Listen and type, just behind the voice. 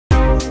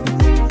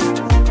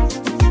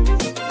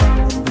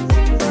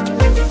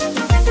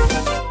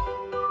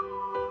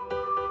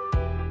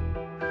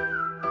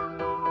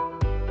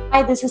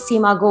Hi, this is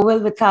Seema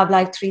Govil with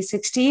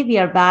Fablife360. We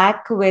are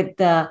back with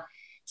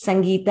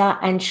Sangeeta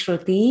and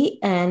Shruti,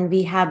 and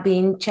we have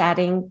been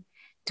chatting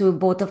to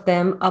both of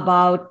them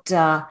about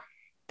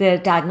their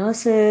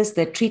diagnosis,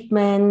 their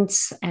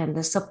treatments, and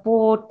the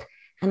support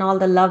and all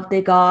the love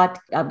they got.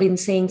 I've been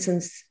saying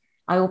since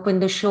I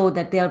opened the show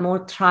that they are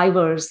more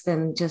thrivers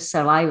than just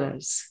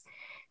survivors.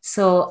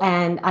 So,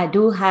 and I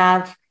do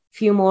have a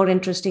few more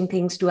interesting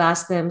things to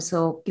ask them.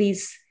 So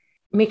please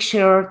make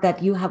sure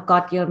that you have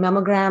got your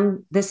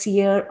mammogram this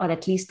year or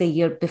at least the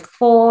year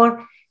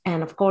before.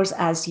 And of course,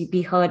 as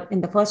we heard in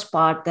the first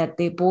part, that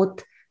they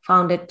both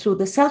found it through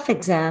the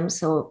self-exam.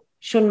 So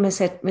shouldn't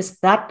miss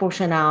that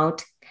portion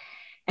out.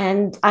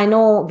 And I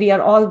know we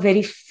are all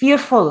very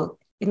fearful,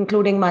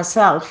 including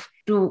myself,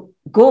 to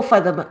go for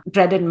the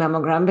dreaded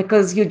mammogram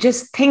because you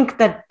just think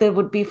that there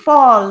would be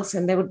false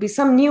and there would be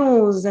some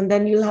news and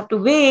then you'll have to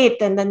wait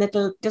and then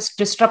it'll just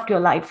disrupt your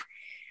life.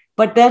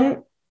 But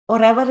then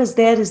whatever is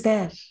there is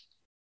there.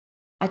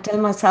 I tell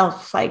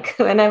myself, like,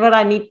 whenever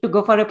I need to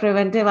go for a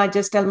preventive, I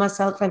just tell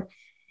myself, and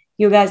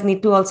you guys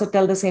need to also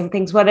tell the same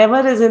things.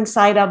 Whatever is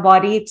inside our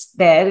body, it's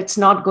there. It's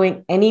not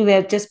going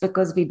anywhere just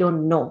because we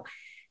don't know.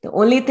 The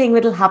only thing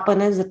that will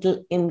happen is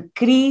it'll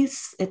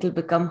increase, it'll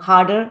become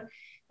harder.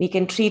 We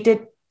can treat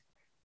it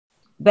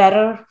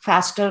better,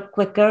 faster,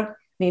 quicker.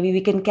 Maybe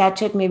we can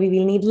catch it. Maybe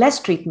we'll need less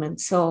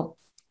treatment. So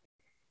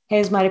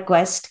here's my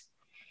request.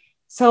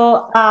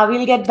 So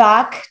we'll get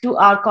back to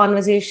our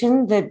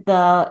conversation with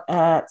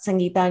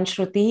Sangeeta and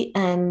Shruti.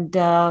 And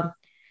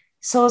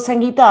so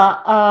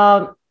Sangeeta,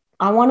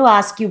 I want to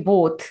ask you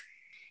both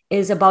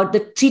is about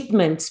the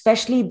treatment,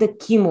 especially the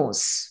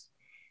chemos.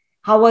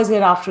 How was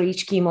it after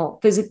each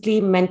chemo?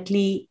 Physically,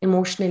 mentally,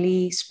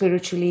 emotionally,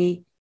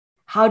 spiritually?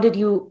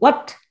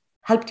 What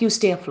helped you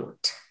stay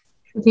afloat?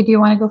 Shruti, do you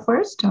want to go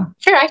first? Or?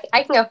 Sure,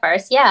 I can go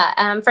first.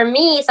 Yeah. For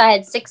me, so I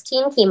had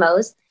 16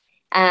 chemos.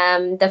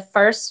 The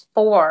first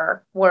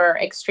 4 were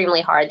extremely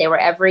hard. They were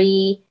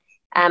every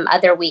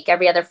other week,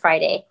 every other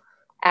Friday.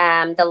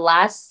 The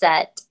last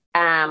set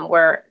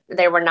were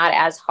not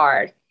as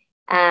hard.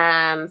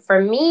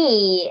 For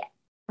me,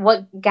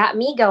 what got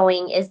me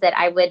going is that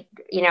I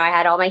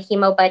had all my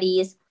chemo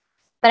buddies,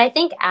 but I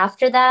think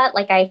after that,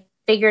 like I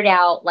figured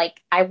out,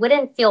 like I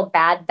wouldn't feel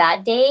bad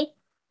that day.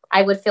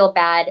 I would feel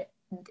bad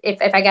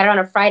if I got it on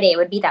a Friday. It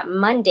would be that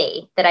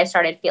Monday that I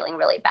started feeling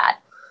really bad.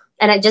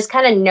 And I just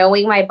kind of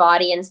knowing my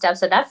body and stuff.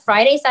 So that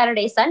Friday,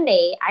 Saturday,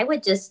 Sunday, I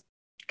would just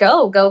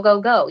go,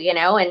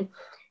 and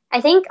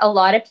I think a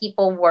lot of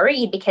people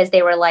worried because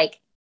they were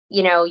like,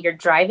 you're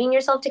driving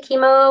yourself to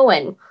chemo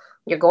and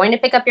you're going to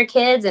pick up your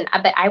kids.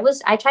 But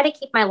I try to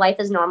keep my life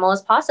as normal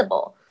as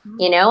possible,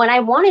 and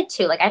I wanted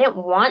to, like, I didn't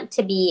want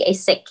to be a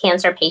sick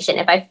cancer patient.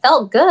 If I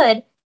felt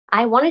good,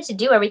 I wanted to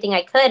do everything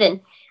I could.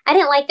 And I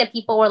didn't like that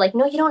people were like,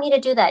 no, you don't need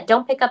to do that.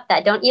 Don't pick up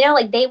that. Don't,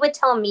 like they would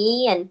tell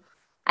me, and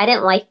I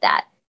didn't like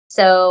that.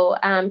 So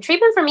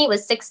treatment for me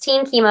was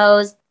 16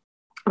 chemos.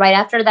 Right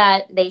after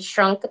that, they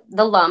shrunk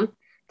the lump.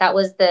 That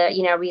was the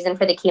reason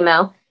for the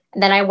chemo.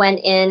 And then I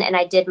went in and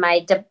I did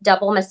my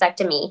double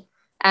mastectomy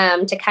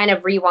to kind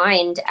of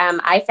rewind.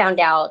 I found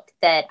out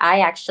that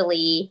I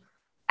actually,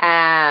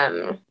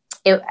 not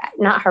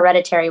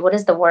hereditary. What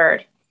is the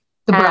word?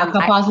 The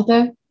BRCA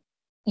positive?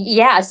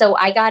 Yeah. So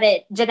I got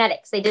it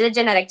genetics. They did a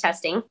genetic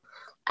testing.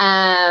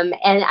 And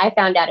I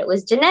found out it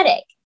was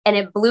genetic. And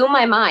it blew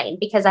my mind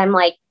because I'm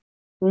like,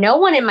 no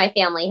one in my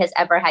family has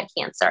ever had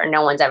cancer.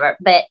 No one's ever,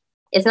 but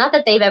it's not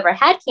that they've ever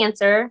had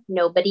cancer.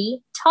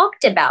 Nobody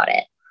talked about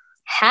it.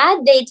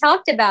 Had they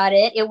talked about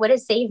it, it would have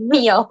saved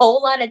me a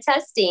whole lot of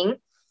testing,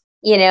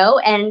 and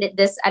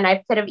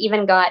I could have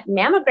even got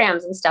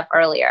mammograms and stuff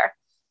earlier.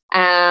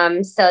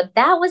 So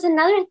that was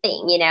another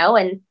thing,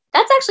 and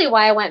that's actually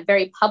why I went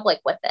very public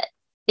with it,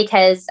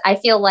 because I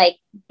feel like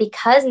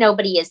because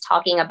nobody is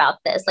talking about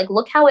this, like,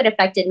 look how it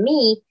affected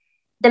me.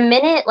 The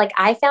minute, like,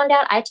 I found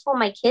out, I told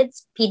my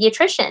kid's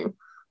pediatrician,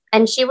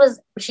 and she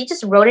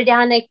just wrote it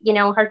down in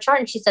her chart.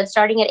 And she said,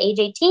 starting at age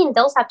 18,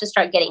 they'll have to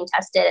start getting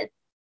tested. And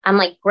I'm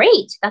like,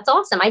 great, that's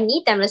awesome. I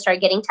need them to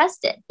start getting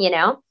tested,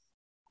 And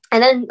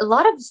then a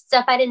lot of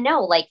stuff I didn't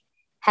know, like,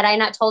 had I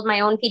not told my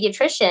own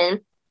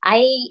pediatrician,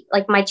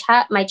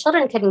 my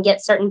children couldn't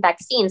get certain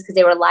vaccines because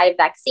they were live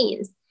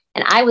vaccines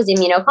and I was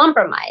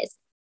immunocompromised.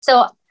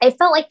 So I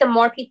felt like the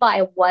more people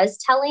I was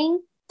telling,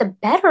 the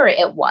better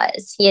it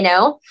was,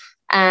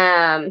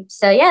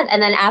 So yeah.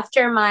 And then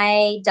after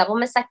my double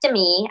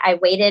mastectomy, I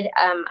waited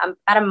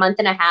about a month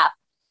and a half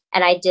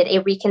and I did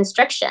a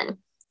reconstruction,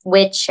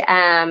 which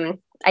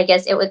I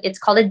guess it's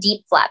called a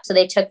deep flap. So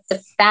they took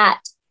the fat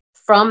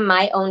from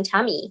my own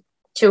tummy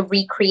to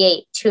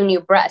recreate 2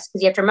 new breasts.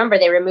 Because you have to remember,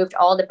 they removed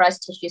all the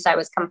breast tissue. So I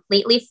was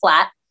completely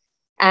flat.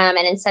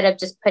 And instead of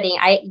just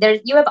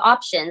you have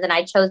options. And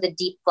I chose the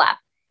deep flap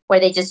where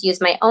they just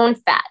used my own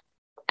fat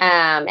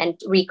and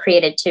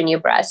recreated 2 new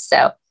breasts.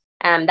 So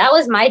that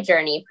was my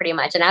journey pretty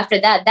much. And after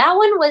that, I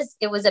think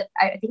it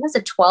was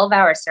a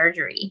 12-hour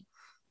surgery.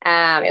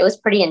 It was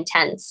pretty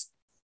intense.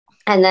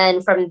 And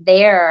then from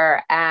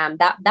there,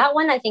 that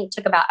one I think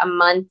took about a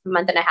month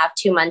and a half,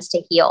 2 months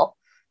to heal.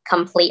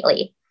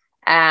 completely.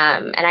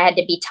 And I had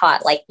to be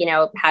taught, like, you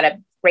know, how to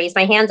raise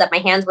my hands up. My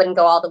hands wouldn't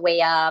go all the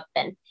way up.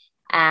 And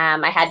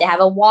I had to have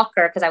a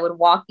walker because I would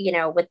walk, you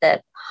know, with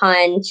the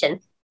hunch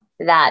and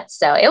that.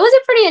 So it was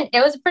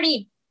a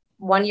pretty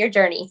 1 year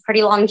journey,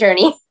 pretty long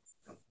journey.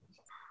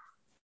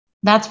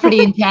 That's pretty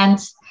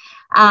intense.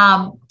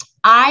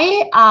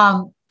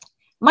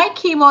 My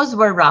chemos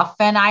were rough,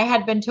 and I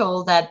had been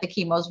told that the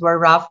chemos were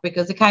rough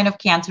because the kind of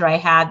cancer I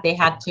had, they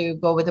had to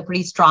go with a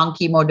pretty strong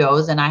chemo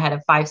dose, and I had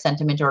a 5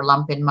 centimeter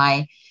lump in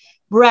my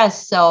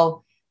breast.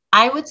 So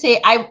I would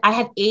say I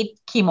had 8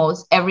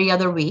 chemos every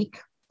other week.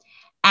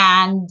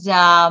 And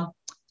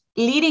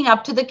leading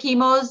up to the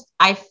chemos,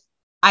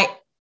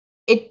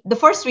 the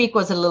first week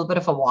was a little bit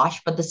of a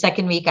wash, but the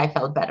second week I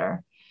felt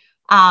better.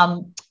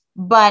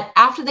 But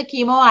after the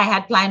chemo, I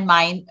had planned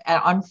mine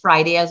on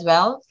Friday as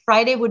well.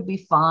 Friday would be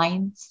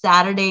fine.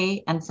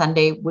 Saturday and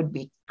Sunday would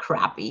be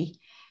crappy.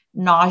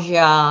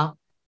 Nausea,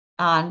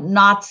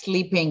 not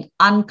sleeping,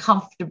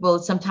 uncomfortable,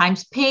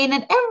 sometimes pain.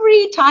 And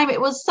every time it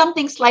was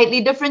something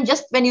slightly different.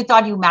 Just when you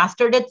thought you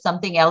mastered it,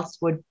 something else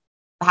would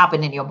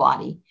happen in your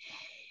body.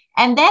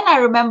 And then I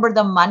remember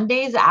the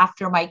Mondays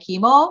after my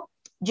chemo.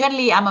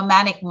 Generally, I'm a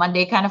manic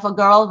Monday kind of a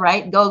girl,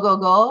 right? Go, go,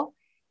 go.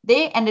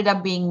 They ended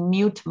up being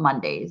mute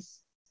Mondays.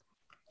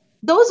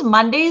 Those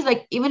Mondays,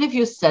 like, even if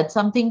you said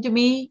something to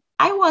me,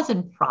 I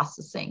wasn't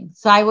processing.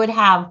 So I would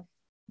have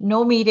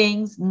no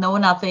meetings, no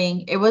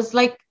nothing. It was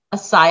like a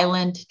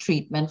silent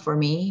treatment for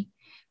me.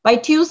 By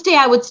Tuesday,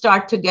 I would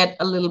start to get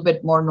a little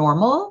bit more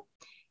normal.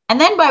 And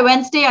then by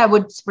Wednesday, I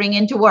would spring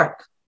into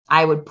work.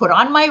 I would put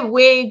on my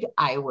wig.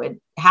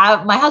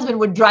 My husband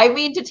would drive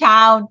me into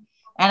town,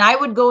 and I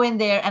would go in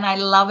there, and I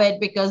love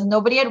it because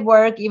nobody at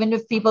work, even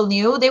if people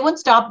knew, they wouldn't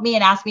stop me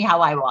and ask me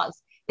how I was.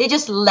 They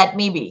just let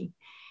me be.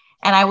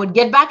 And I would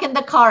get back in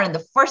the car, and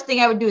the first thing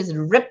I would do is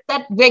rip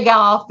that wig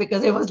off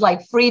because it was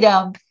like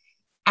freedom.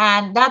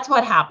 And that's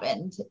what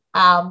happened.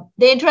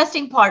 The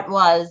interesting part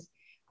was,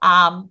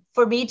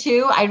 for me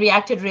too, I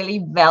reacted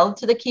really well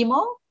to the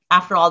chemo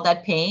after all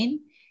that pain.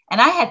 And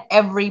I had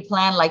every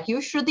plan, like you,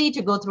 Shruti,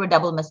 to go through a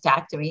double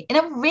mastectomy. In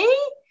a way,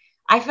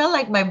 I felt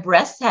like my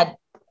breasts had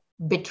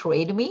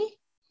betrayed me.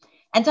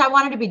 And so I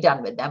wanted to be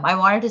done with them. I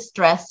wanted to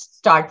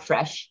start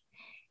fresh.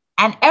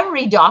 And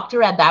every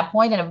doctor at that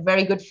point, and a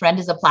very good friend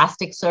is a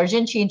plastic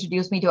surgeon, she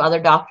introduced me to other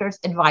doctors,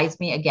 advised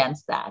me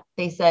against that.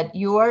 They said,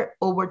 you're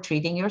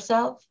over-treating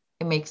yourself.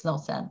 It makes no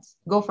sense.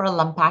 Go for a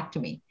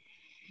lumpectomy.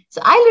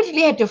 So I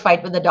literally had to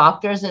fight with the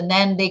doctors, and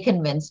then they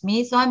convinced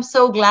me. So I'm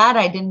so glad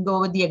I didn't go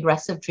with the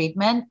aggressive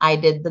treatment. I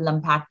did the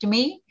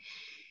lumpectomy.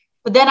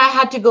 But then I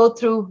had to go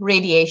through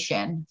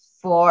radiation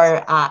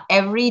for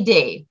every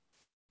day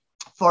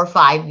for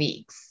 5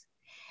 weeks.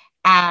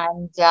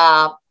 And,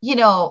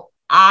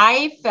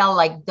 I felt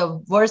like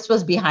the worst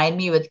was behind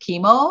me with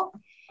chemo,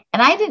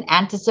 and I didn't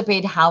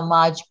anticipate how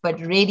much,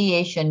 but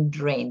radiation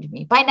drained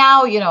me. By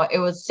now, it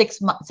was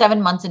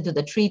 7 months into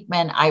the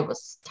treatment. I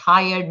was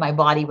tired. My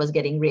body was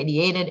getting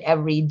radiated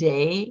every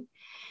day.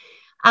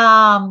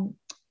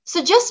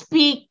 So just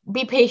be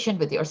patient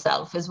with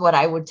yourself is what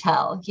I would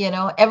tell.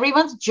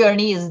 Everyone's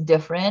journey is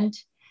different.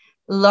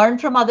 Learn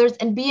from others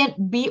and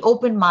be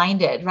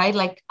open-minded, right?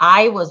 Like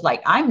I was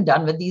like, I'm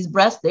done with these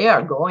breasts. They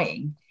are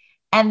going.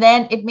 And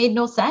then it made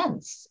no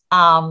sense.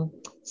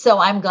 So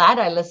I'm glad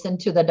I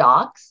listened to the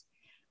docs.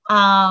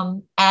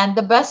 And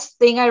the best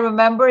thing I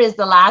remember is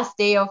the last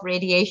day of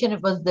radiation.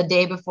 It was the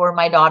day before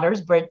my daughter's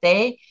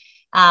birthday.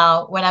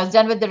 When I was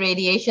done with the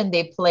radiation,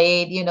 they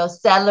played,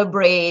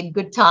 celebrate,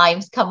 good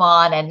times, come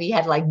on. And we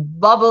had like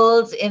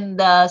bubbles in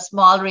the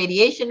small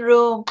radiation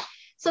room.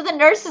 So the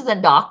nurses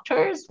and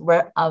doctors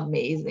were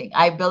amazing.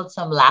 I built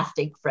some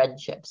lasting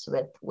friendships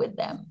with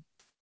them.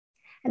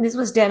 And this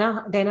was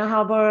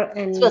Dana-Farber.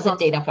 This was at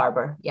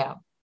Dana-Farber, yeah.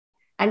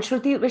 And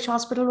Shruti, which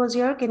hospital was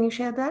your? Can you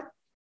share that?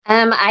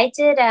 I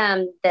did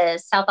the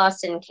South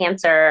Austin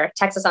Cancer,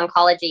 Texas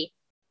Oncology.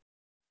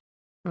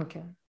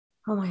 Okay.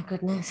 Oh my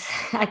goodness.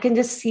 I can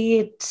just see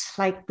it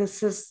like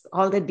this is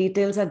all the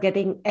details are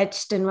getting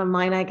etched in my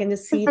mind. I can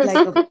just see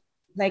it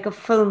like a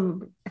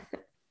film.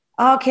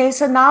 Okay.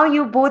 So now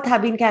you both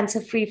have been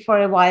cancer-free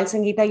for a while.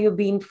 Sangeeta, you've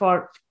been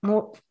for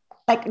more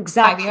like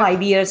exact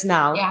 5 years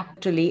now, yeah.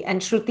 Actually.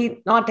 And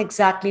Shruti, not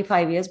exactly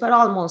 5 years, but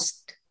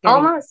almost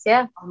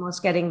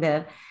getting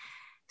there.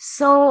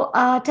 So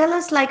tell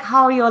us like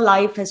how your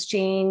life has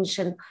changed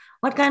and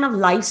what kind of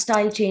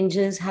lifestyle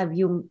changes have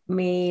you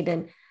made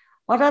and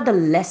what are the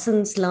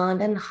lessons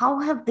learned and how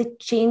have they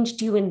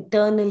changed you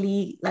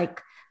internally?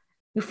 Like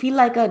you feel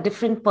like a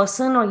different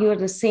person or you're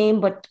the same,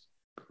 but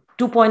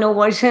 2.0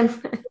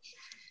 version?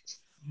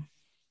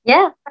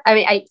 Yeah, I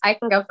mean, I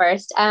can go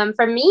first.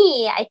 For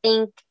me, I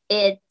think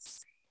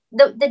it's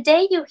the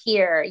day you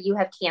hear you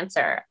have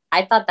cancer,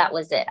 I thought that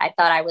was it. I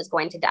thought I was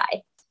going to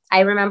die.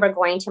 I remember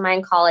going to my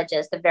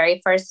oncologist the very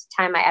first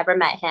time I ever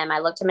met him. I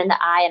looked him in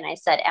the eye and I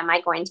said, am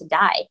I going to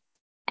die?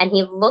 And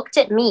he looked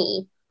at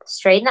me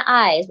straight in the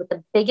eyes with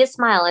the biggest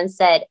smile and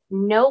said,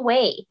 no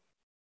way.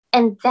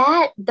 And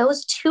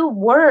those 2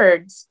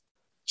 words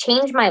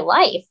changed my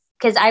life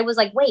because I was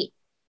like, wait,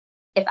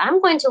 if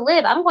I'm going to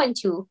live, I'm going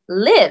to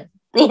live,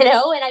 you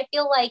know? And I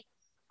feel like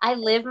I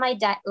live my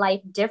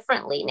life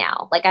differently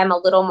now. Like I'm a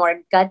little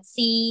more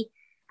gutsy.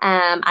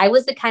 I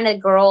was the kind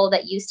of girl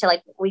that used to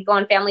like, we'd go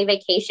on family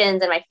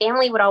vacations and my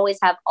family would always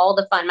have all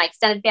the fun, my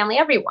extended family,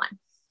 everyone.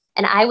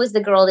 And I was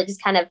the girl that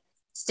just kind of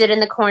stood in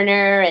the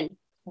corner and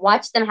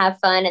watched them have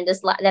fun. And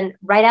then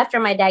right after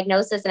my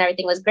diagnosis and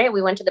everything was great,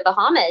 we went to the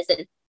Bahamas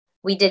and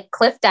we did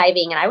cliff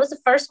diving. And I was the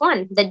first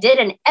one that did.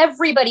 And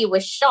everybody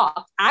was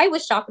shocked. I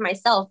was shocked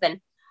myself. And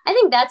I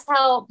think that's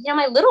how, you know,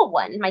 my little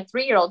one, my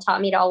 3-year-old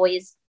taught me to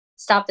always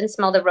stop and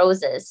smell the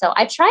roses. So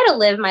I try to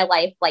live my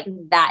life like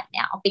that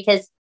now,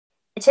 because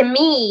to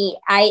me,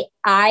 I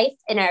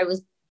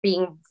was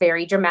being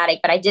very dramatic,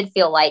 but I did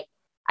feel like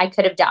I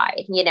could have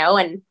died, you know,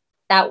 and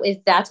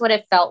that's what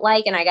it felt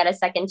like. And I got a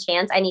second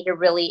chance. I need to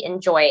really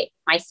enjoy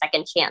my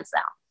second chance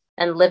now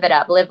and live it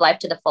up, live life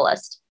to the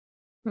fullest.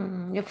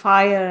 Your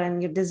fire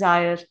and your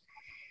desire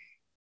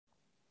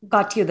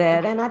got you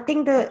there. And I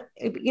think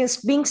is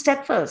being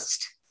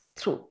steadfast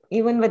through,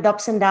 even with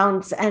ups and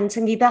downs. And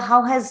Sangeeta,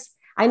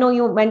 I know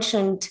you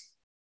mentioned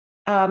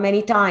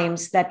many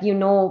times that you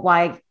know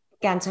why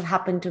cancer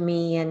happened to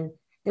me and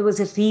there was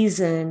a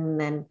reason,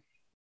 and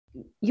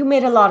you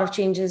made a lot of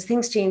changes,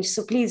 things changed.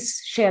 So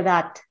please share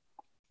that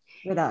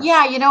with us.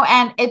 Yeah, you know,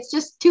 and it's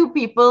just two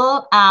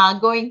people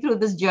going through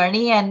this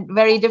journey and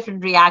very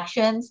different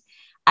reactions.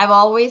 I've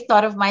always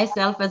thought of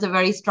myself as a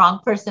very strong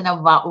person, a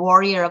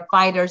warrior, a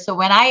fighter. So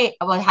when I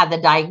had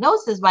the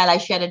diagnosis, while I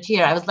shed a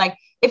tear, I was like,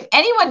 if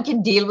anyone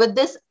can deal with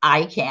this,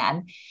 I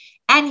can.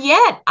 And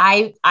yet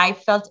I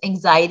felt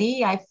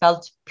anxiety, I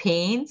felt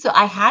pain. So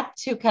I had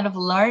to kind of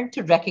learn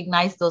to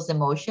recognize those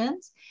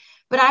emotions.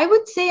 But I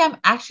would say I'm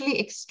actually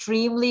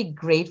extremely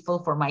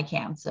grateful for my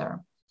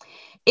cancer.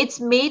 It's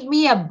made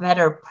me a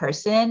better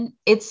person.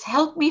 It's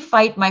helped me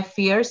fight my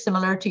fears,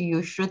 similar to you,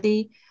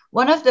 Shruti.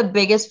 One of the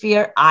biggest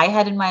fear I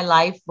had in my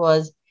life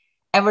was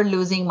ever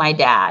losing my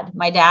dad.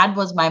 My dad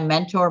was my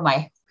mentor,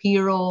 my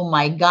hero,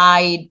 my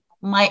guide,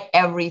 my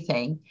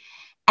everything.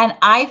 And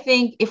I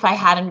think if I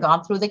hadn't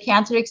gone through the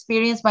cancer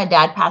experience, my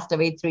dad passed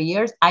away 3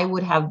 years, I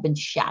would have been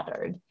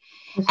shattered.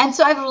 And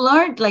so I've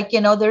learned, like,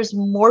 you know, there's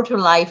more to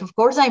life. Of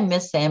course, I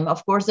miss him.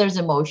 Of course, there's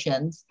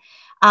emotions.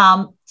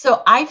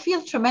 So I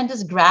feel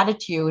tremendous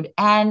gratitude.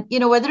 And, you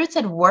know, whether it's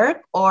at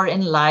work or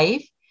in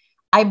life,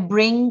 I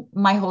bring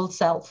my whole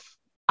self.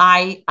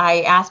 I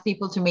ask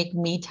people to make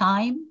me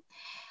time.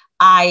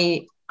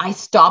 I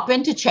stop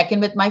in to check in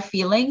with my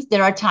feelings.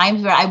 There are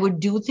times where I would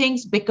do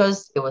things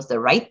because it was the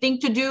right thing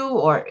to do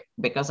or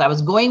because I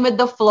was going with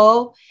the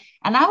flow.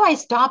 And now I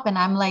stop and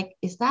I'm like,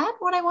 is that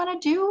what I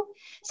want to do?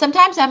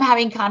 Sometimes I'm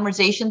having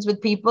conversations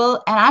with people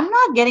and I'm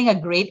not getting a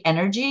great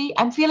energy.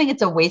 I'm feeling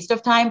it's a waste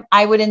of time.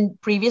 I would in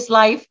previous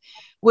life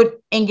would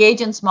engage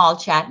in small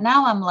chat.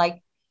 Now I'm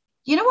like,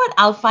 you know what?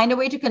 I'll find a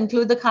way to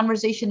conclude the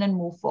conversation and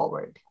move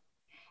forward.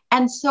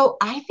 And so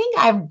I think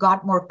I've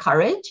got more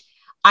courage.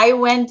 I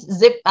went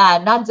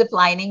not zip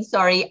lining,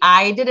 sorry.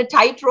 I did a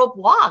tightrope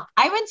walk.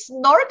 I went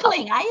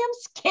snorkeling. I am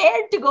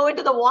scared to go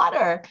into the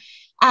water.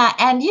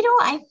 And, you know,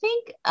 I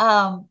think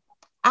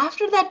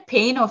after that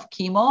pain of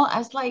chemo, I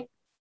was like,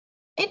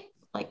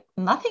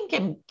 nothing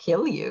can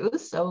kill you.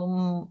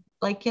 So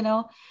like, you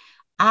know,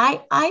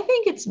 I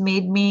think it's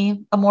made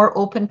me a more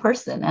open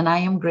person and I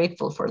am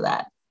grateful for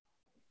that.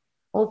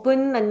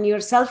 Open, and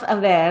you're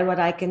self-aware, what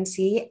I can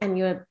see, and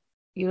you're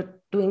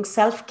doing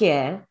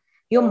self-care.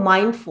 You're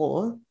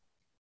mindful,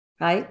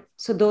 right?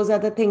 So those are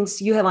the things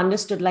you have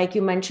understood, like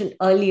you mentioned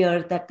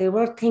earlier, that there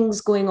were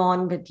things going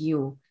on with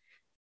you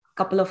a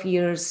couple of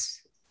years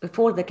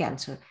before the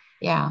cancer.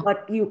 Yeah.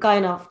 But you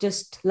kind of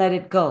just let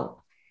it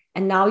go.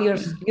 And now you're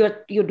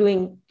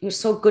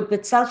so good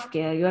with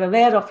self-care. You're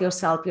aware of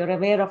yourself. You're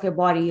aware of your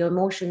body, your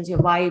emotions, your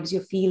vibes,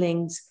 your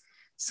feelings.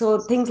 So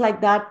things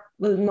like that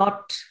will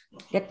not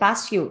get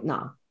past you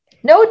now.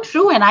 No,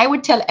 true. And I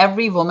would tell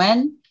every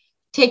woman,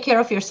 take care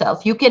of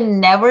yourself. You can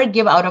never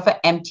give out of an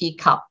empty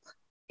cup.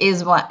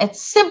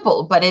 It's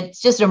simple, but it's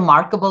just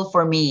remarkable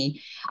for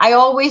me. I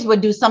always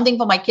would do something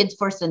for my kids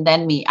first and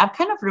then me. I've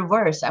kind of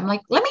reversed. I'm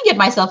like, let me get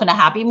myself in a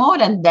happy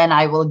mode and then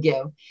I will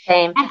give.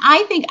 Same. And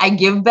I think I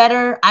give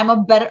better. I'm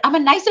a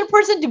nicer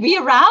person to be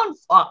around,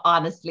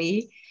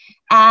 honestly.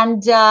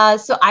 And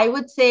so I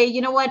would say,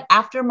 you know what,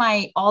 after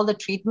all the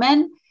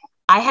treatment,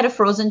 I had a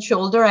frozen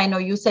shoulder. I know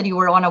you said you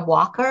were on a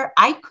walker.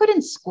 I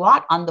couldn't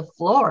squat on the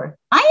floor.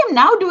 I am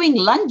now doing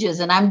lunges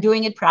and I'm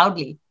doing it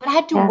proudly, but I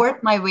had to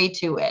work my way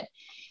to it.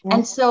 Yeah.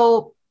 And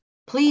so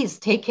please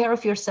take care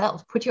of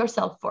yourself. Put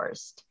yourself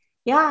first.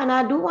 Yeah. And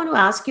I do want to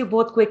ask you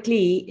both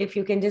quickly, if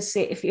you can just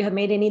say, if you have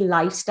made any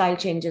lifestyle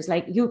changes,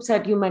 like you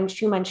said, you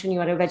mentioned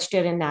you are a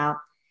vegetarian now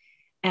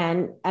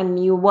and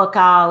you work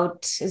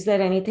out. Is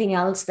there anything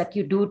else that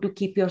you do to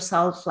keep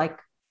yourself like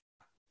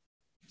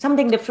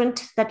something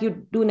different that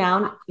you do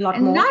now? A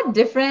lot more? Not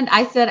different.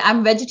 I said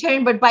I'm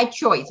vegetarian, but by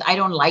choice. I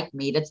don't like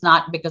meat. It's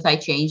not because I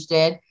changed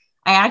it.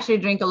 I actually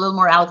drink a little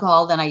more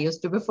alcohol than I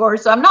used to before.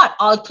 So I'm not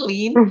all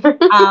clean.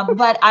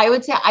 But I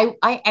would say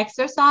I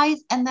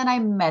exercise and then I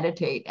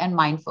meditate and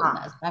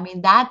mindfulness. I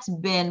mean, that's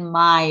been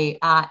my,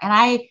 and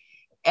I,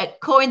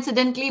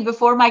 coincidentally,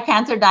 before my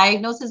cancer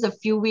diagnosis, a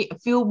few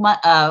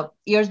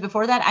years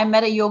before that, I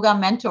met a yoga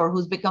mentor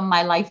who's become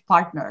my life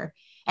partner.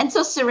 And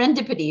so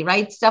serendipity,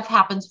 right? Stuff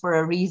happens for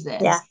a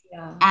reason. Yeah.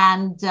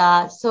 And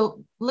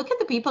so look at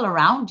the people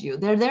around you.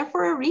 They're there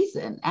for a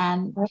reason.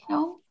 And,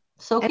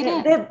 soak it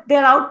in.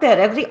 They're out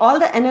there. All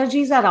the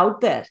energies are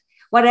out there.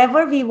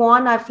 Whatever we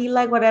want, I feel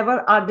like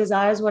whatever our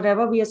desires,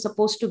 whatever we are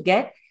supposed to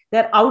get,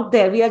 they're out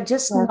there. We are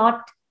just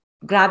not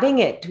grabbing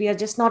it. We are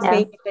just not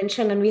paying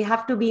attention. And we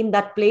have to be in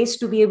that place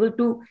to be able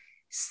to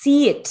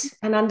see it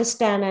and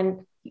understand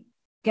and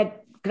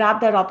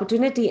grab that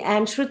opportunity.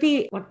 And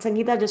Shruti, what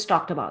Sangeeta just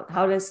talked about,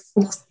 how does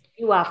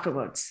you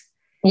afterwards?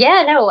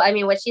 Yeah, no, I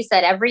mean, what she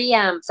said,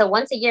 so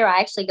once a year, I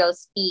actually go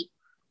speak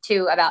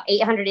to about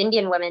 800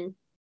 Indian women.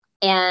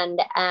 And,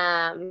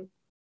 I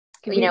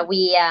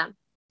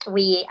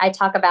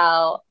talk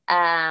about,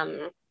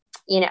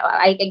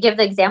 I give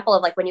the example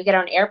of like, when you get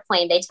on an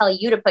airplane, they tell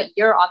you to put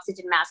your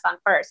oxygen mask on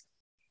first.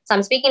 So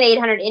I'm speaking to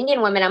 800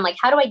 Indian women. I'm like,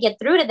 how do I get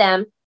through to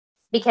them?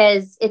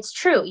 Because it's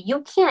true.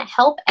 You can't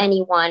help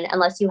anyone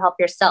unless you help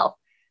yourself.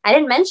 I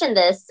didn't mention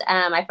this.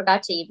 I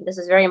forgot to, this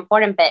is very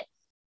important, but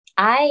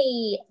I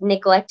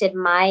neglected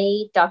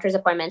my doctor's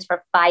appointments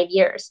for 5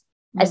 years.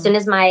 As soon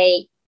as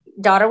my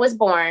daughter was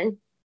born,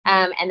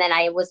 and then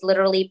I was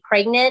literally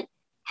pregnant,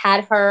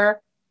 had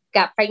her,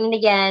 got pregnant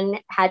again,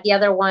 had the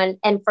other one.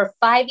 And for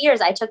 5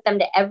 years, I took them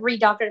to every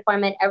doctor's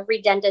appointment,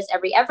 every dentist,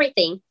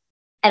 everything.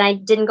 And I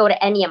didn't go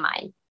to any of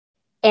mine.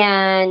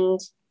 And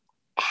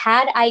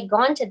had I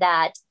gone to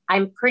that,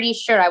 I'm pretty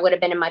sure I would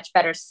have been in much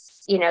better,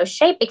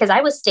 shape, because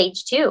I was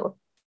stage 2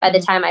 by the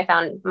time I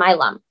found my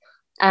lump,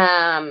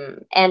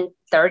 and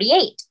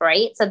 38,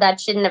 right? So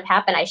that shouldn't have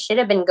happened. I should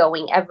have been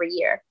going every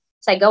year.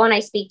 So I go and I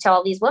speak to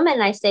all these women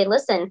and I say,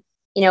 listen,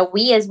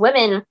 we as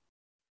women,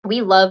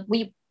 we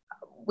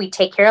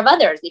take care of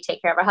others. We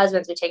take care of our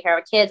husbands. We take care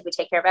of our kids. We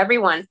take care of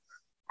everyone.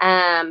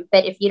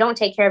 But if you don't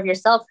take care of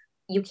yourself,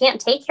 you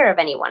can't take care of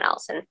anyone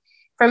else. And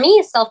for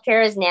me,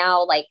 self-care is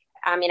now like,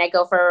 I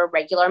go for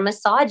regular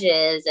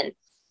massages. And,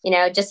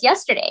 just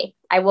yesterday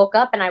I woke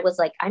up and I was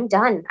like, I'm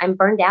done. I'm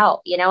burned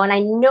out, and I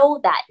know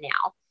that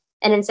now.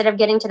 And instead of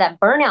getting to that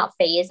burnout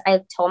phase,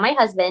 I told my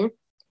husband,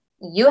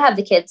 you have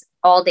the kids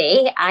all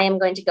day. I am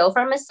going to go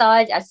for a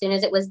massage. As soon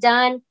as it was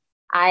done,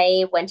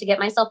 I went to get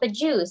myself a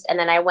juice, and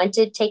then I went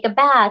to take a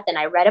bath, and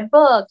I read a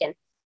book, and,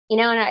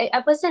 and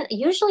I wasn't,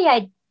 usually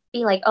I'd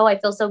be like, oh, I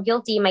feel so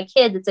guilty. My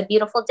kids, it's a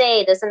beautiful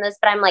day, this and this.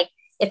 But I'm like,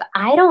 if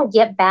I don't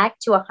get back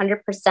to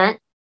 100%,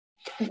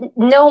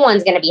 no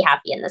one's going to be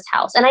happy in this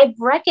house. And I've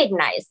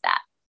recognized that,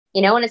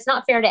 and it's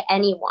not fair to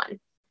anyone.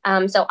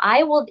 So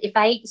I will, if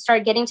I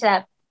start getting to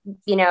that,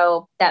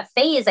 that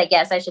phase, I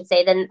guess I should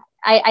say, then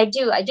I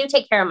do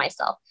take care of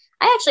myself.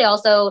 I actually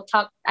also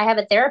I have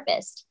a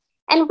therapist,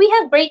 and we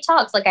have great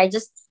talks. Like I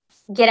just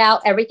get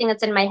out everything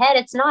that's in my head.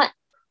 It's not,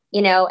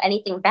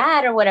 anything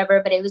bad or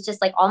whatever, but it was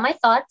just like all my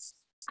thoughts,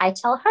 I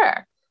tell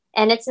her,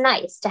 and it's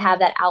nice to have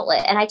that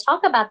outlet. And I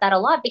talk about that a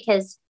lot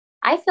because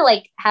I feel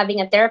like having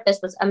a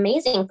therapist was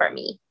amazing for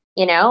me,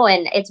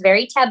 and it's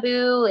very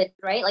taboo. It's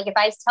right. Like if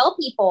I tell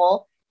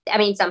people,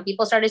 some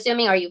people start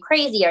assuming, are you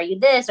crazy? Are you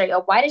this?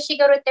 Why does she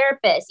go to a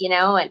therapist?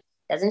 And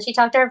doesn't she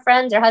talk to her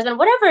friends, her husband,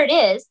 whatever it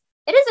is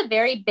a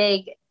very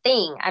big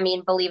thing.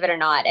 Believe it or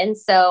not. And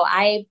so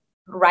I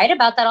write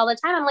about that all the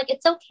time. I'm like,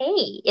 it's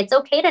okay. It's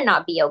okay to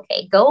not be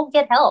okay. Go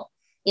get help.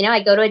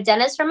 I go to a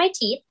dentist for my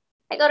teeth.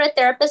 I go to a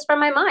therapist for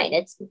my mind.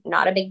 It's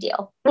not a big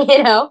deal, and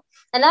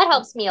that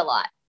helps me a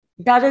lot.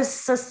 That is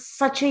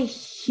such a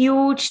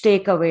huge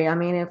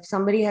takeaway. If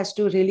somebody has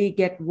to really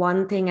get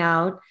one thing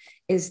out,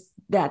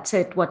 that's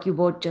it, what you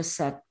both just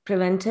said,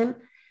 preventive.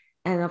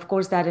 And of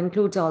course, that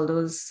includes all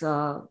those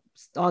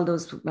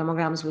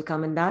mammograms will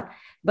come in that.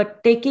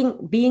 But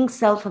being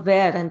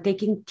self-aware and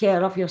taking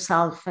care of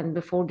yourself, and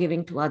before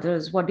giving to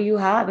others, what do you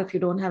have if you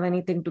don't have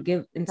anything to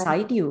give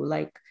inside you?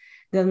 Like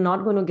they're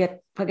not going to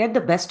forget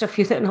the best of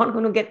you. They're not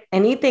going to get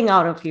anything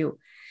out of you.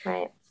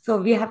 Right. So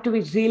we have to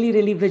be really,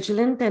 really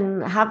vigilant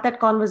and have that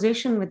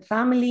conversation with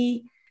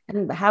family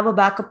and have a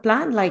backup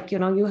plan. Like,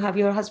 you have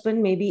your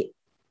husband, maybe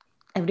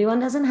everyone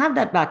doesn't have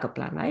that backup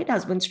plan, right?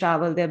 Husbands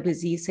travel, they're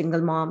busy,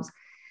 single moms.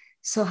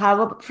 So have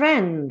a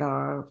friend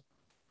or,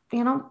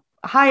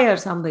 hire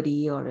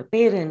somebody or a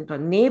parent or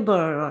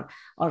neighbor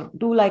or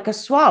do like a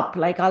swap,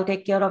 like I'll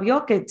take care of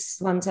your kids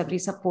once every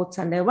support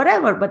Sunday,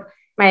 whatever. But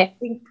right. I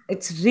think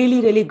it's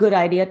really, really good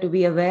idea to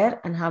be aware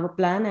and have a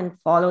plan and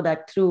follow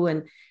that through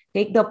and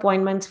take the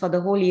appointments for the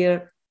whole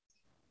year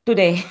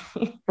today.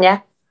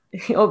 Yeah.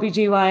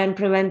 OBGYN,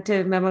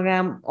 preventive,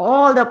 mammogram,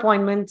 all the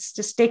appointments,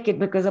 just take it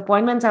because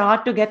appointments are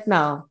hard to get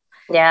now.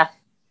 Yeah.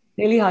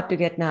 Really hard to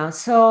get now.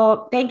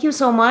 So thank you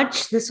so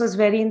much. This was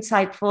very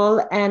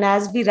insightful. And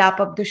as we wrap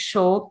up the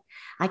show,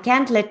 I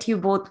can't let you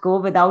both go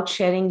without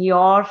sharing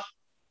your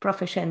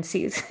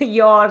proficiencies,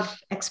 your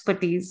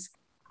expertise.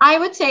 I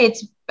would say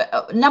it's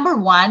number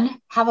one,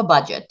 have a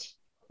budget.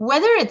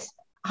 Whether it's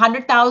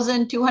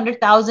 100,000,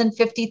 200,000,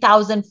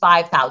 50,000,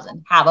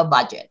 5,000, have a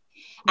budget.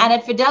 And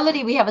at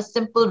Fidelity, we have a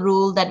simple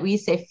rule that we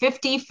say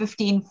 50,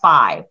 15,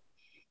 5.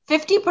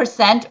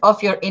 50%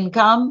 of your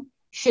income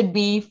should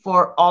be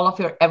for all of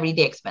your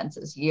everyday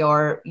expenses,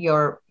 your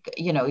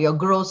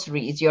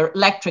groceries, your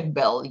electric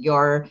bill,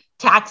 your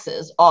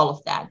taxes, all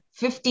of that.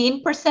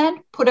 15%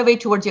 put away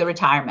towards your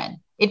retirement.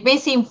 It may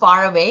seem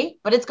far away,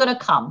 but it's going to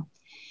come.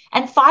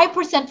 And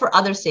 5% for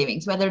other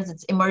savings, whether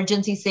it's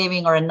emergency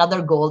saving or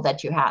another goal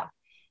that you have.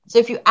 So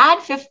if you add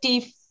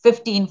 50,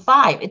 15,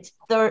 5, it's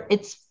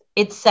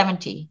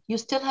 70. You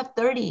still have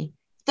 30.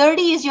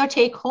 30 is your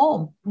take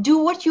home. Do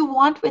what you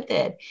want with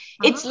it.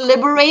 It's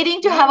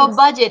liberating to have a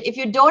budget. If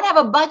you don't have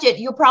a budget,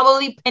 you're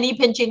probably penny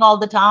pinching all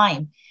the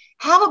time.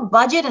 Have a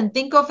budget and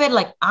think of it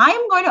like,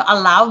 I'm going to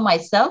allow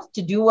myself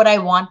to do what I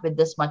want with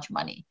this much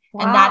money.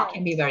 Wow. And that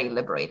can be very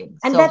liberating.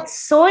 And that's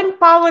so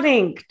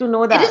empowering to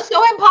know that. It is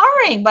so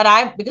empowering,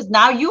 because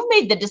now you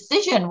made the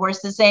decision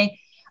versus saying,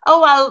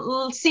 oh,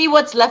 I'll see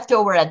what's left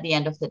over at the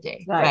end of the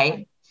day.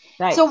 Right.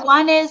 So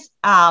one is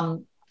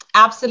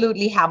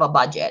absolutely have a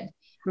budget.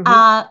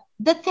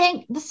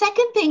 Mm-hmm. The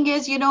second thing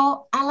is,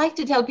 I like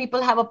to tell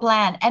people have a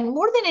plan, and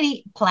more than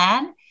any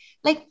plan,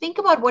 like think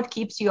about what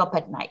keeps you up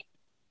at night.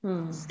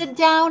 Sit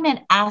down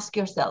and ask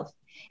yourself,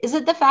 is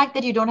it the fact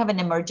that you don't have an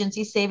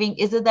emergency saving?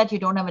 Is it that you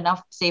don't have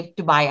enough saved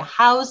to buy a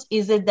house?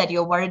 Is it that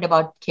you're worried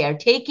about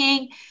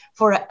caretaking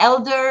for an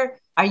elder?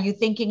 Are you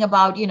thinking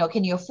about,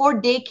 can you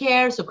afford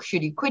daycare? So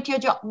should you quit your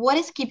job? What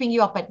is keeping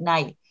you up at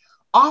night?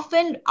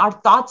 Often our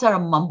thoughts are a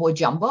mumbo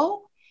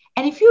jumbo.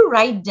 And if you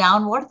write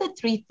down what are the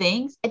 3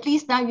 things, at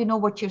least now you know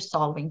what you're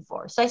solving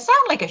for. So I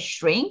sound like a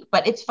shrink,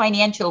 but it's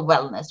financial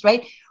wellness,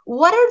 right?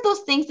 What are those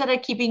things that are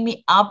keeping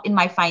me up in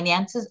my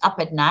finances up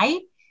at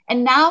night?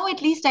 And now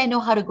at least I know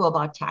how to go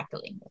about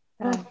tackling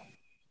it.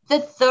 The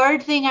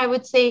third thing I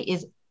would say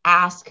is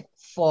ask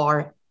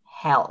for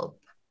help.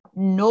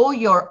 Know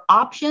your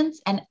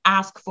options and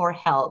ask for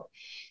help.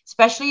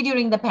 Especially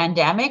during the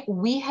pandemic,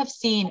 we have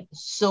seen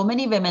so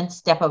many women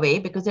step away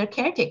because they're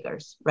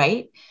caretakers,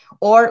 right?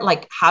 Or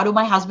like, how do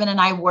my husband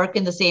and I work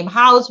in the same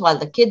house while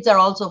the kids are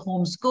also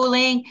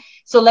homeschooling?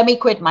 So let me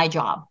quit my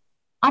job.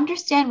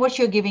 Understand what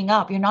you're giving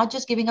up. You're not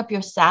just giving up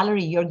your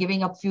salary. You're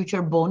giving up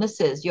future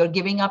bonuses. You're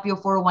giving up your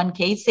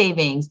 401k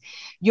savings.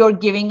 You're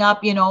giving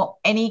up,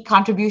 any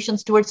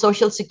contributions towards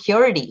Social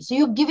Security. So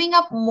you're giving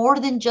up more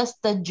than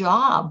just the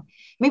job.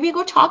 Maybe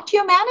go talk to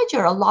your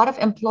manager. A lot of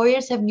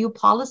employers have new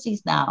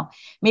policies now.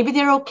 Maybe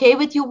they're okay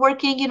with you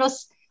working,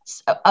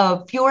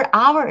 fewer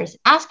hours.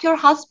 Ask your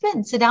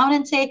husband, sit down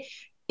and say,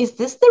 is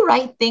this the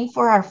right thing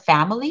for our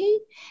family?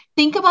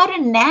 Think about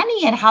a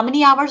nanny and how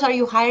many hours are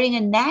you hiring a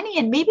nanny?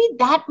 And maybe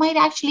that might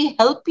actually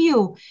help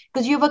you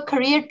because you have a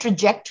career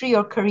trajectory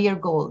or career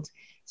goals.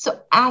 So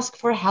ask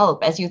for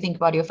help as you think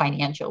about your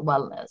financial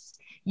wellness.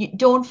 You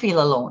don't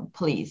feel alone,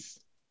 please.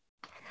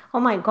 Oh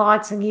my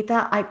God,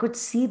 Sangeeta, I could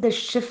see the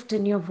shift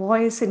in your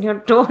voice and your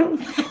tone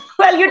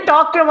while you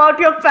talked about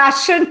your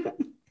passion.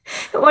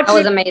 That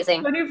was amazing.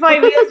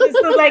 25 years, this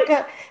was like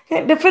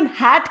a different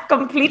hat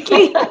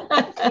completely.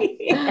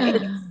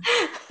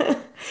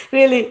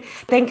 Really,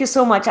 thank you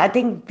so much. I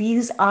think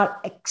these are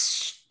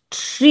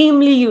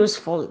extremely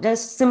useful.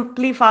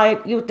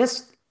 You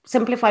just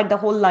simplified the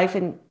whole life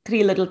in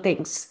 3 little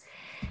things.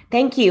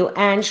 Thank you.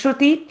 And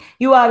Shruti,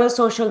 you are a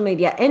social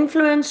media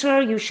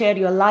influencer. You share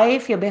your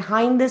life, your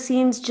behind the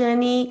scenes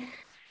journey.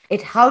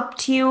 It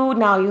helped you.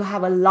 Now you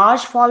have a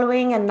large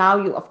following, and now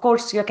of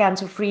course, you're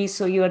cancer free.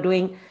 So you are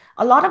doing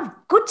a lot of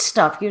good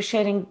stuff. You're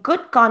sharing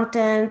good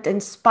content,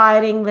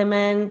 inspiring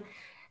women,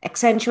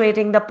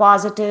 accentuating the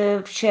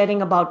positive,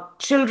 sharing about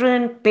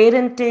children,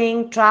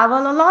 parenting,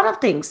 travel, a lot of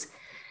things.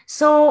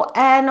 So,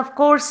 and of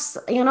course,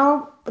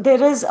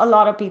 there is a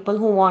lot of people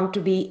who want to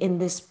be in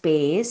this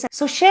space.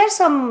 So share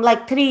some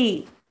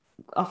 3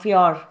 of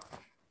your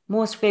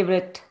most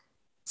favorite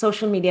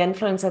social media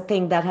influencer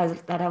thing that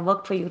have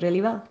worked for you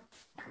really well.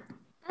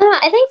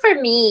 I think for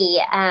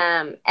me,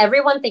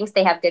 everyone thinks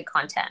they have good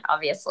content,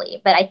 obviously,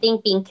 but I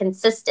think being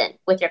consistent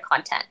with your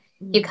content.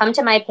 If you come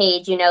to my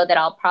page, you know that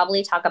I'll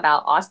probably talk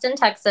about Austin,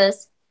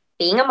 Texas,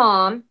 being a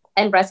mom,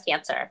 and breast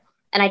cancer.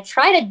 And I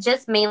try to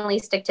just mainly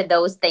stick to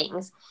those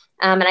things.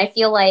 And I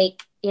feel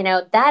like,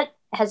 that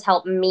has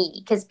helped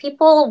me because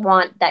people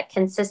want that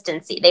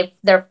consistency.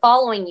 They're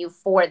following you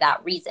for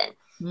that reason.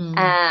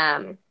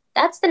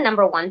 That's the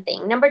number one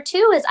thing. Number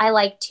 2 is I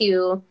like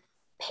to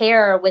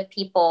partner with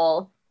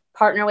people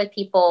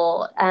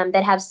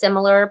that have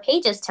similar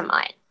pages to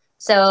mine.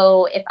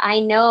 So if I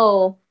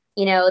know,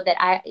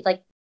 that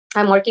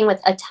I'm working with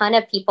a ton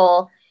of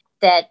people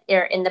that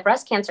are in the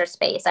breast cancer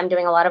space, I'm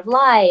doing a lot of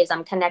lives,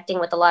 I'm connecting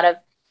with a lot of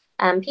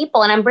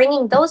people, and I'm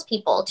bringing those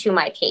people to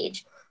my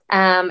page.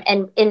 And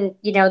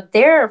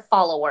their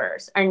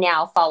followers are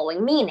now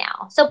following me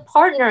now. So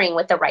partnering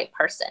with the right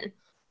person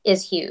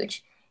is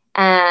huge.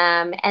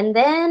 And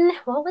then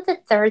what was the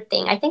third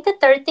thing? I think the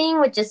third thing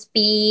would just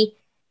be,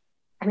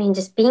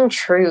 just being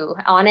true,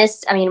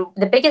 honest.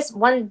 The biggest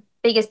one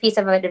biggest piece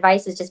of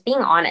advice is just being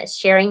honest,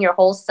 sharing your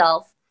whole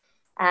self,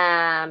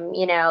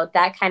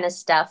 that kind of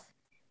stuff.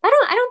 I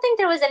don't think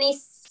there was any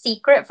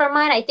secret for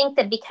mine. I think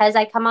that because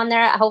I come on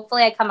there,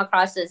 hopefully I come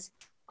across as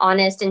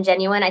honest and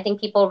genuine. I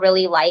think people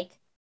really like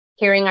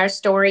hearing our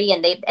story,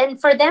 and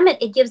for them,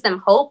 it gives them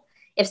hope.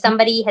 If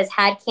somebody has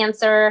had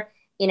cancer,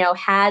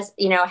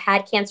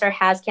 had cancer,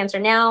 has cancer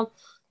now,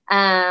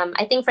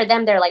 I think for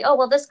them, they're like, oh,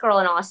 well, this girl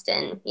in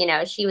Austin,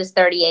 she was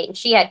 38 and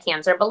she had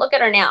cancer, but look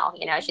at her now,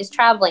 she's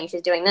traveling,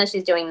 she's doing this,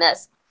 she's doing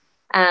this.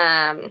 So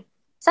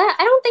I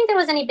don't think there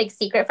was any big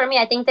secret for me.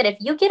 I think that if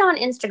you get on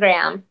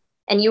Instagram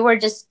and you were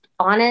just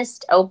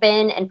honest,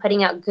 open, and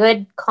putting out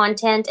good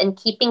content and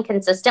keeping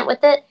consistent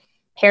with it,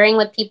 pairing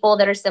with people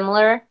that are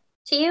similar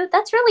to you,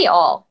 that's really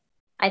all,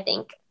 I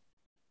think.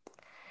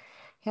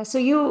 Yeah, so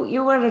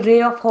you were a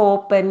ray of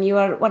hope, and you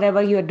are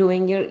whatever you're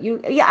doing.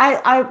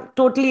 I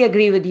totally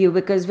agree with you,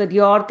 because with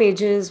your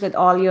pages, with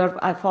all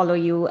I follow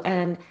you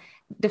and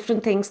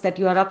different things that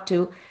you are up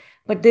to,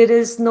 but there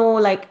is no,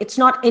 it's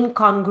not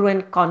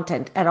incongruent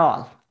content at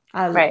all.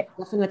 I'll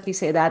definitely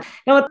say that.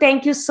 No,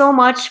 thank you so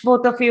much,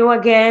 both of you,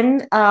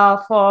 again,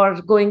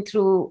 for going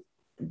through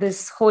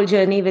this whole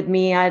journey with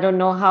me. I don't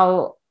know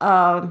how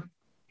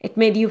it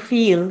made you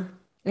feel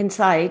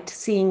inside,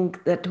 seeing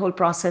that whole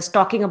process.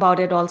 Talking about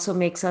it also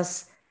makes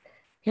us,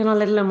 a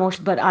little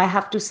emotional. But I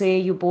have to say,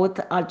 you both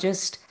are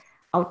just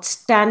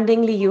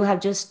outstandingly, you have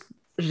just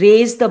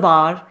raised the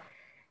bar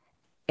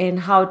in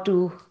how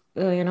to,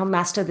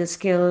 master this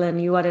skill.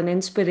 And you are an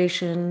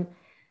inspiration.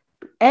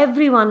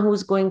 Everyone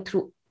who's going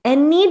through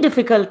any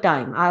difficult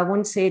time, I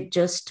won't say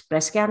just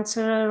breast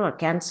cancer or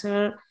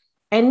cancer,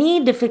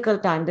 any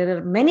difficult time. There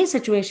are many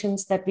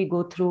situations that we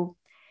go through,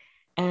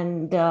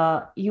 and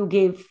you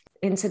gave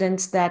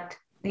incidents that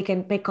they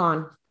can pick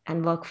on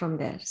and work from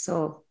there.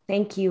 So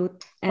thank you.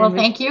 And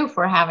thank you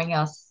for having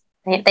us.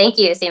 Thank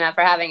you, Seema,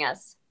 for having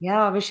us.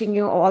 Yeah, wishing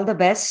you all the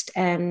best,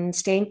 and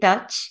stay in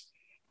touch,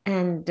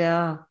 and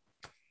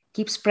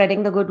keep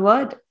spreading the good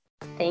word.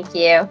 Thank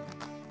you.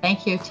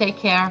 Thank you. Take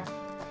care.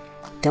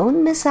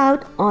 Don't miss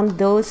out on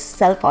those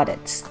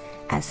self-audits,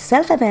 as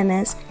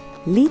self-awareness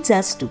leads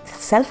us to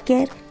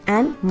self-care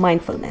and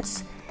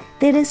mindfulness.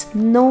 There is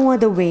no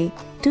other way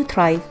to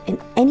thrive in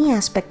any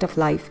aspect of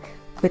life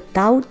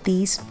without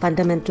these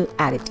fundamental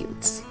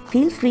attitudes.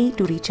 Feel free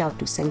to reach out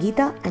to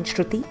Sangeeta and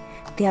Shruti.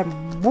 They are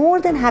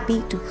more than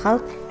happy to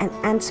help and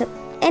answer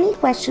any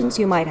questions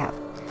you might have.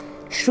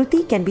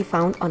 Shruti can be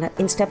found on her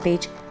Insta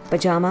page,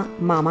 Pajama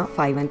Mama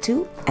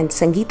 512, and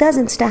Sangeeta's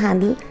Insta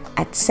handle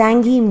at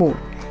Sangi Moor.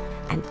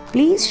 And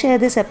please share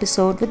this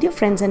episode with your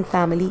friends and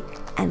family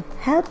and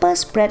help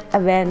us spread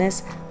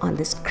awareness on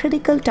this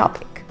critical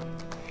topic.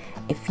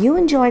 If you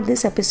enjoyed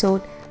this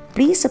episode,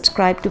 please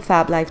subscribe to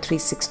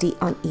Fablife360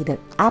 on either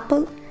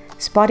Apple,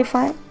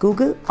 Spotify,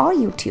 Google, or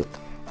YouTube,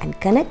 and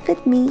connect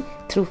with me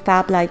through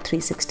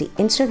Fablife360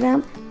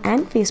 Instagram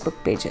and Facebook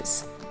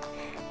pages.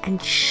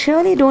 And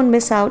surely don't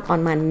miss out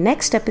on my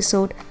next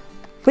episode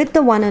with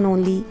the one and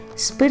only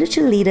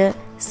spiritual leader,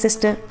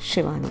 Sister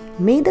Shivani.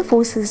 May the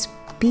forces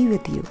be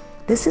with you.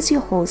 This is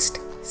your host,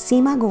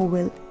 Seema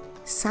Govil,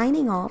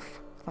 signing off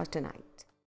for tonight.